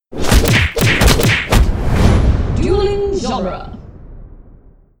genre.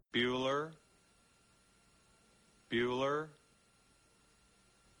 Bueller. Bueller.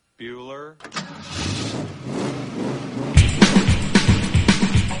 Bueller.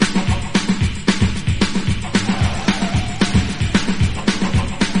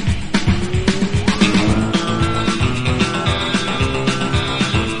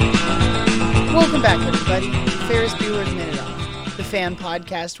 Welcome back, everybody. Ferris Bueller's Minute Off, the fan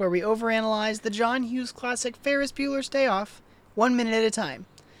podcast where we overanalyze the John Hughes classic Ferris Bueller's Day Off, 1 minute at a time.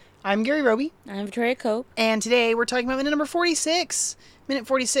 I'm Gary Roby. I'm Victoria Cope. And today we're talking about minute number 46. Minute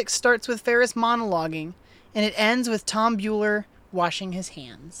 46 starts with Ferris monologuing, and it ends with Tom Bueller washing his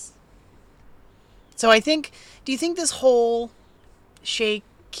hands. So do you think this whole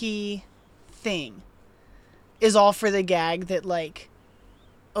shaky thing is all for the gag that, like,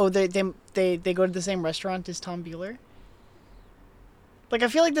 oh, they go to the same restaurant as Tom Bueller? Like, I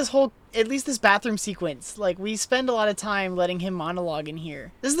feel like at least this bathroom sequence, like, we spend a lot of time letting him monologue in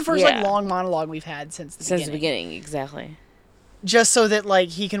here. This is the first, long monologue we've had since the beginning, exactly. Just so that, like,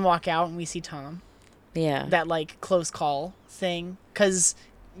 he can walk out and we see Tom. Yeah. That, like, close call thing. Because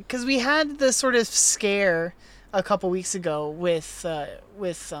we had the sort of scare a couple weeks ago with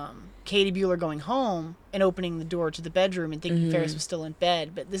Katie Bueller going home and opening the door to the bedroom and thinking Ferris was still in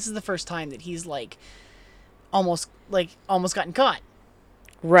bed. But this is the first time that he's, like, almost gotten caught.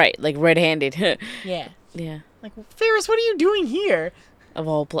 Right, like red-handed. Yeah. Yeah. Like, Ferris, what are you doing here? Of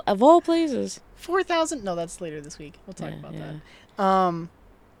all places. 4,000? No, that's later this week. We'll talk about that.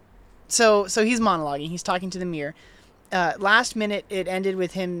 So he's monologuing. He's talking to the mirror. Last minute, it ended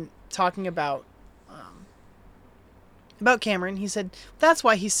with him talking about Cameron. He said, that's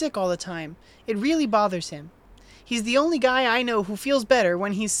why he's sick all the time. It really bothers him. He's the only guy I know who feels better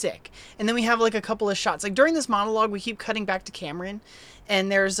when he's sick. And then we have, like, a couple of shots. Like, during this monologue, we keep cutting back to Cameron. And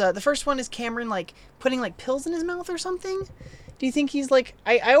there's, the first one is Cameron, like, putting, like, pills in his mouth or something. Do you think he's, like,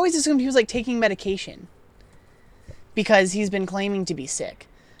 I always assumed he was, like, taking medication. Because he's been claiming to be sick.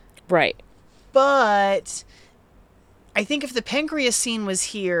 Right. But I think if the pancreas scene was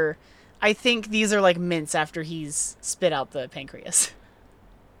here, I think these are, like, mints after he's spit out the pancreas.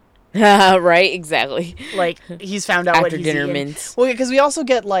 Right, exactly. Like, he's found out what he's dinner eating. mints. Well, because we also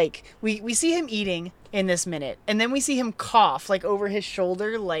get, like, we see him eating in this minute, and then we see him cough, like, over his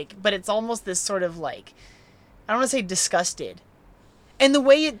shoulder, like, but it's almost this sort of, like, I don't want to say disgusted. And the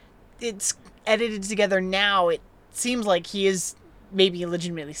way it's edited together now, it seems like he is maybe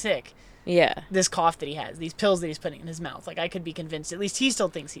legitimately sick. Yeah. This cough that he has, these pills that he's putting in his mouth, like, I could be convinced at least he still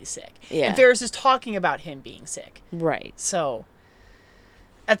thinks he's sick. Yeah. And Ferris is talking about him being sick. Right. So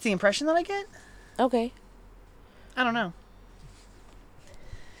that's the impression that I get. Okay. I don't know.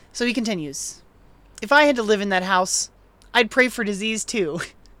 So he continues. If I had to live in that house, I'd pray for disease too.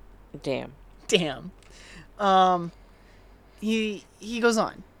 Damn. He goes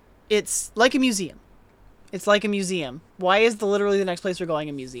on. It's like a museum. It's like a museum. Why is literally the next place we're going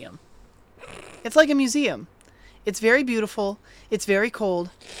a museum? It's like a museum. It's very beautiful. It's very cold.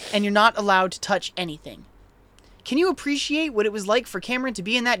 And you're not allowed to touch anything. Can you appreciate what it was like for Cameron to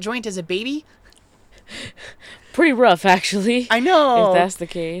be in that joint as a baby? Pretty rough, actually. I know. If that's the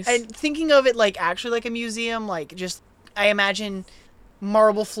case. And thinking of it, like, actually like a museum, like, just, I imagine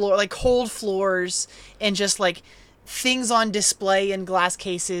marble floor, like, cold floors, and just, like, things on display in glass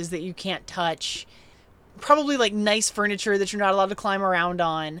cases that you can't touch. Probably, like, nice furniture that you're not allowed to climb around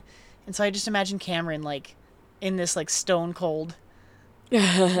on. And so I just imagine Cameron, like, in this, like, stone cold.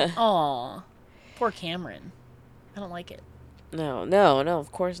 Aw. Poor Cameron. I don't like it. No,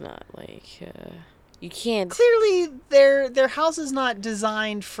 of course not. Like, you can't. Clearly, their house is not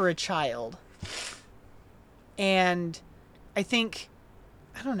designed for a child. And I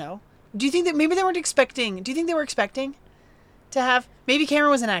don't know. Do you think that maybe they were expecting to have, maybe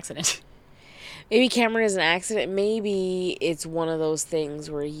Cameron was an accident? Maybe Cameron is an accident. Maybe it's one of those things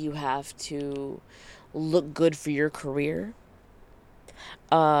where you have to look good for your career.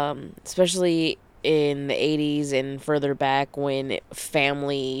 Especially in the 80s and further back when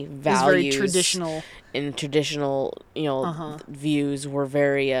family values very traditional and traditional, views were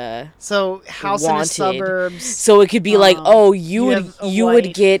very so house wanted. In the suburbs. So it could be like, oh, you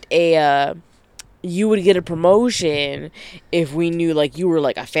would get a promotion if we knew, like, you were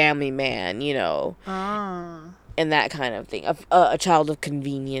like a family man, and that kind of thing. A child of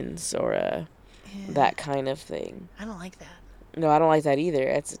convenience or that kind of thing. I don't like that. No, I don't like that either.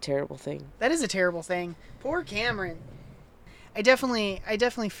 That's a terrible thing. That is a terrible thing. Poor Cameron. I definitely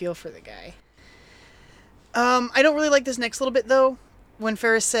feel for the guy. I don't really like this next little bit, though. When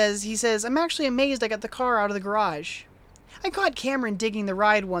Ferris says, I'm actually amazed I got the car out of the garage. I caught Cameron digging the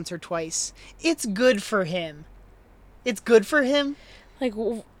ride once or twice. It's good for him. It's good for him. Like,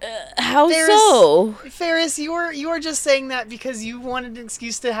 how Ferris, so? Ferris, you are just saying that because you wanted an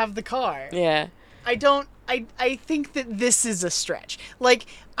excuse to have the car. Yeah. I think that this is a stretch. Like,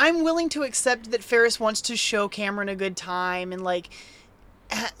 I'm willing to accept that Ferris wants to show Cameron a good time and, like,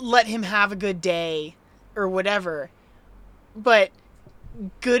 let him have a good day or whatever. But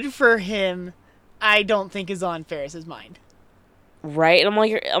good for him, I don't think is on Ferris's mind. Right? And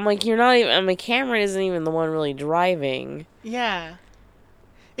I'm like, you're not even, I mean, Cameron isn't even the one really driving. Yeah.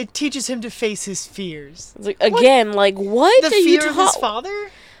 It teaches him to face his fears. It's like, again, like, what The are you fear of his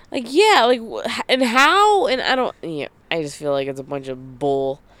father? Like, yeah, like, and how? And I don't, yeah, I just feel like it's a bunch of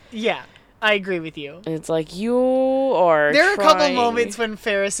bull. Yeah, I agree with you. And it's like, you are There are a couple trying. moments when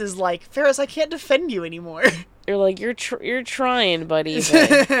Ferris is like, Ferris, I can't defend you anymore. You're like, you're trying, buddy,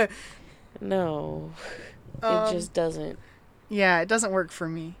 but no. It just doesn't. Yeah, it doesn't work for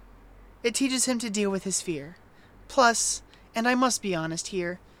me. It teaches him to deal with his fear. Plus, and I must be honest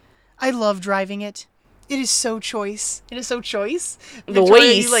here, I love driving it. It is so choice. It is so choice. The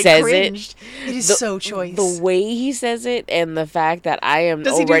way he you, says cringed. It is the, so choice. The way he says it and the fact that I am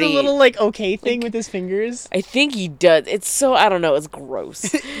Does already... he do the little, like, okay thing with his fingers? I think he does. It's so... I don't know. It's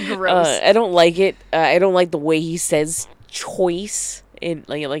gross. Gross. I don't like it. I don't like the way he says choice. And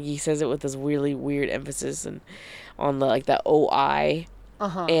like he says it with this really weird emphasis and on the, like, the OI.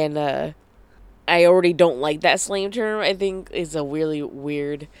 Uh-huh. And I already don't like that slang term. I think it's a really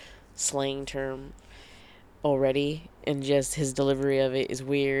weird slang term already, and just his delivery of it is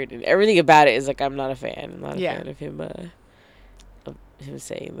weird, and everything about it is like, I'm not a fan. I'm not a fan of him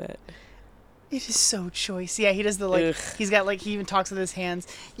saying that. It is so choice. Yeah, he does the, like, Ugh. he's got, like, he even talks with his hands.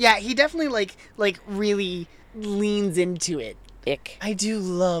 Yeah, he definitely, like really leans into it. Ick. I do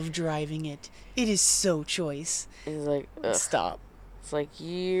love driving it. It is so choice. It's like, ugh. Stop. It's like,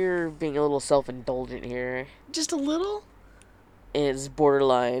 you're being a little self-indulgent here. Just a little? It's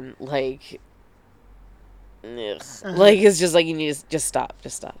borderline, like, ugh. Like, it's just like, you need to just stop.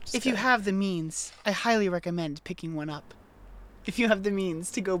 If you have the means, I highly recommend picking one up. If you have the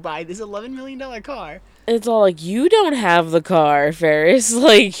means to go buy this $11 million car. It's all like, you don't have the car, Ferris.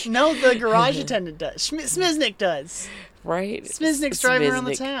 Like, No, the garage attendant does. Smiznik does. right? Smiznik's driving around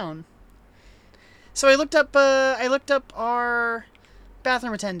the town. So I looked up our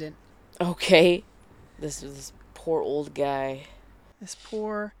bathroom attendant. Okay. This poor old guy. This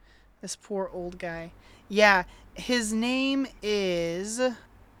poor old guy. Yeah, his name is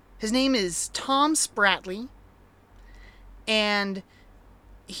Tom Spratley, and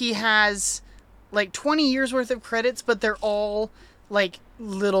he has like 20 years worth of credits, but they're all like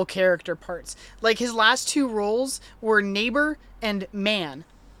little character parts. Like, his last two roles were neighbor and man.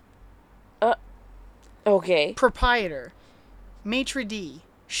 Okay. Proprietor, maitre d',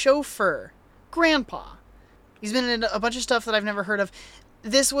 chauffeur, grandpa. He's been in a bunch of stuff that I've never heard of.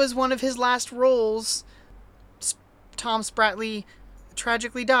 This was one of his last roles. Tom Spratley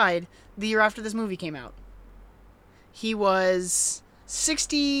tragically died the year after this movie came out. He was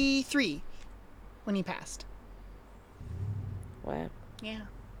 63 when he passed. Wow. Yeah.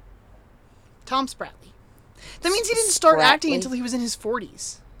 Tom Spratley. That means he didn't start acting Spratley? until he was in his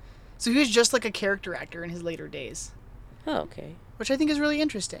 40s. So he was just like a character actor in his later days. Oh, okay. Which I think is really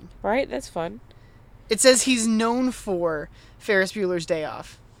interesting. Right, that's fun. It says he's known for Ferris Bueller's Day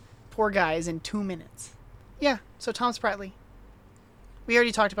Off. Poor guy is in 2 minutes. Yeah, so Tom Spratley. We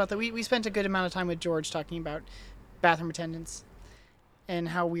already talked about that. We spent a good amount of time with George talking about bathroom attendants and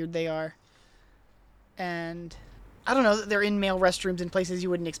how weird they are. And I don't know, they're in male restrooms in places you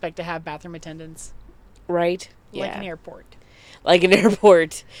wouldn't expect to have bathroom attendants. Right? Like Yeah. an airport. Like an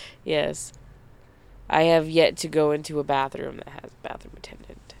airport. Yes. I have yet to go into a bathroom that has a bathroom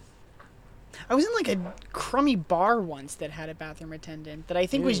attendant. I was in like a crummy bar once that had a bathroom attendant that I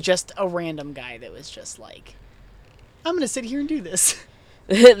think was just a random guy that was just like, I'm going to sit here and do this.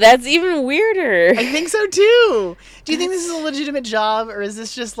 That's even weirder. I think so too. Do you think this is a legitimate job, or is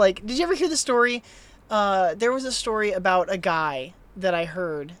this just like, did you ever hear the story? There was a story about a guy that I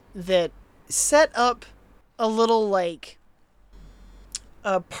heard that set up a little like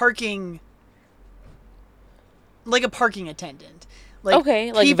a parking attendant. Like,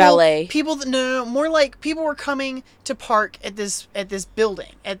 Okay, like valet. People that, no, more like people were coming to park at this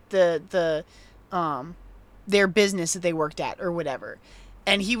building, at the their business that they worked at or whatever.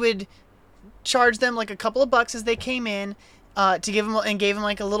 And he would charge them like a couple of bucks as they came in, to give them, and gave them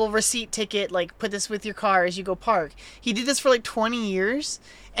like a little receipt ticket, like, put this with your car as you go park. He did this for like 20 years,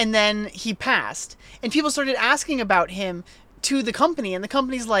 and then he passed. And people started asking about him to the company, and the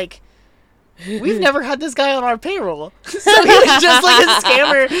company's like, we've never had this guy on our payroll. So he was just like a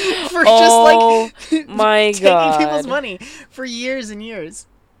scammer for Oh just like my taking people's God. money for years and years.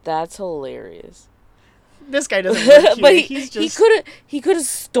 That's hilarious. This guy doesn't work here. But He's just he could have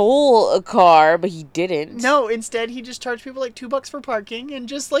stole a car, but he didn't. no. Instead, he just charged people like $2 for parking and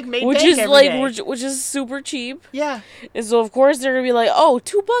just like made Which bank is every like day. which is super cheap. Yeah, And so of course they're gonna be like, oh,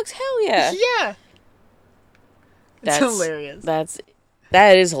 $2, hell yeah. yeah. It's That's hilarious.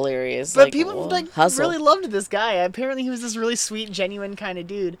 That is hilarious. But like, people well, like hustle. really loved this guy. Apparently, he was this really sweet, genuine kind of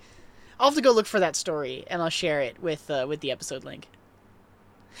dude. I'll have to go look for that story, and I'll share it with the episode link.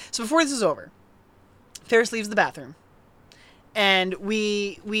 So before this is over, Ferris leaves the bathroom, and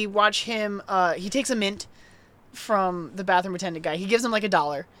we watch him. He takes a mint from the bathroom attendant guy. He gives him like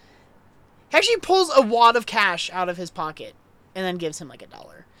 $1. He actually pulls a wad of cash out of his pocket, and then gives him like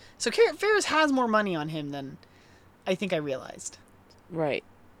 $1. So Ferris has more money on him than I think I realized. Right.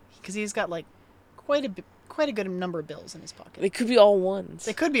 Because he's got like quite a good number of bills in his pocket. They could be all ones.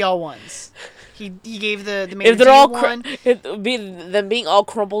 They could be all ones. He gave the If Mater they're D all one. them being all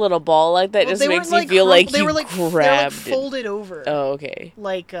crumpled in a ball like that Well, just they makes weren't, me feel like they he were like grabbed they're like it. folded over. Oh, okay.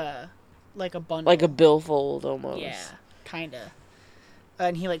 Like a bundle. Like a billfold almost. Yeah, kinda.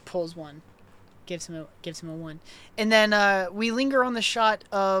 And he like pulls one, gives him a one, and then we linger on the shot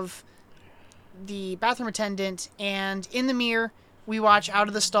of the bathroom attendant, and in the mirror we watch out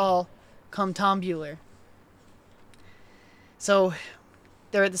of the stall come Tom Bueller. So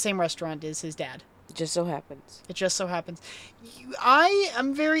they're at the same restaurant as his dad. It just so happens. It just so happens. I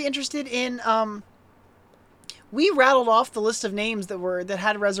am very interested in. We rattled off the list of names that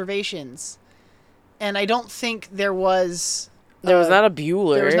had reservations, and I don't think there was. There was not a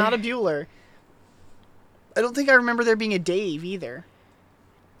Bueller. There was not a Bueller. I don't think I remember there being a Dave either.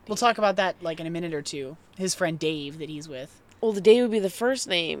 We'll talk about that like in a minute or two. His friend Dave that he's with. Well, the day would be the first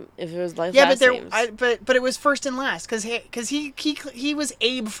name if it was like Yeah, last names. but it was first and last because he was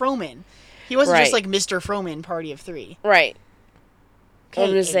Abe Froman. He wasn't just Right. like Mr. Froman, Party of Three. Right. Okay,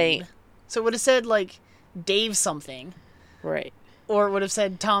 I'm just Abe. saying. So it would have said like Dave something, Right. or it would have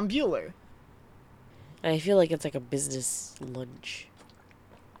said Tom Bueller. I feel like it's like a business lunch.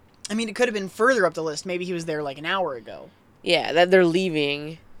 I mean, it could have been further up the list. Maybe he was there like an hour ago. Yeah, that they're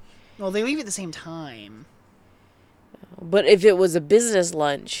leaving. Well, they leave at the same time, But if it was a business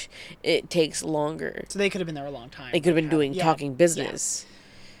lunch, it takes longer. so they could have been there a long time. They could have been doing Yeah, talking business.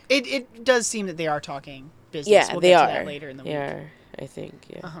 It does seem that they are talking business. Yeah, we'll they get are. to that later in the They week. are, I think.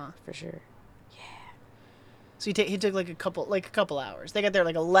 Yeah, Uh-huh. for sure. So he took like a couple hours. They got there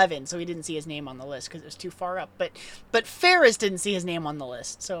like 11, so he didn't see his name on the list because it was too far up. But Ferris didn't see his name on the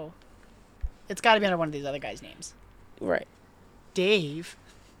list, so it's got to be under one of these other guys' names. Right. Dave.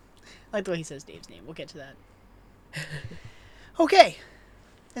 I like the way he says Dave's name. We'll get to that. Okay.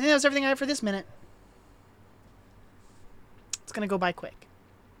 I think that was everything I had for this minute. It's going to go by quick.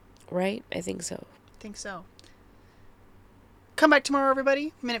 Right? I think so. I think so. Come back tomorrow,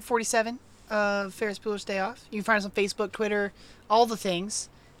 everybody. Minute 47 of Ferris Bueller's Day Off. You can find us on Facebook, Twitter, all the things.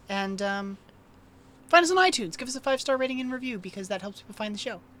 And find us on iTunes. Give us a 5-star rating and review because that helps people find the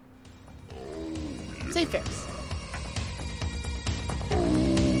show. Say Ferris.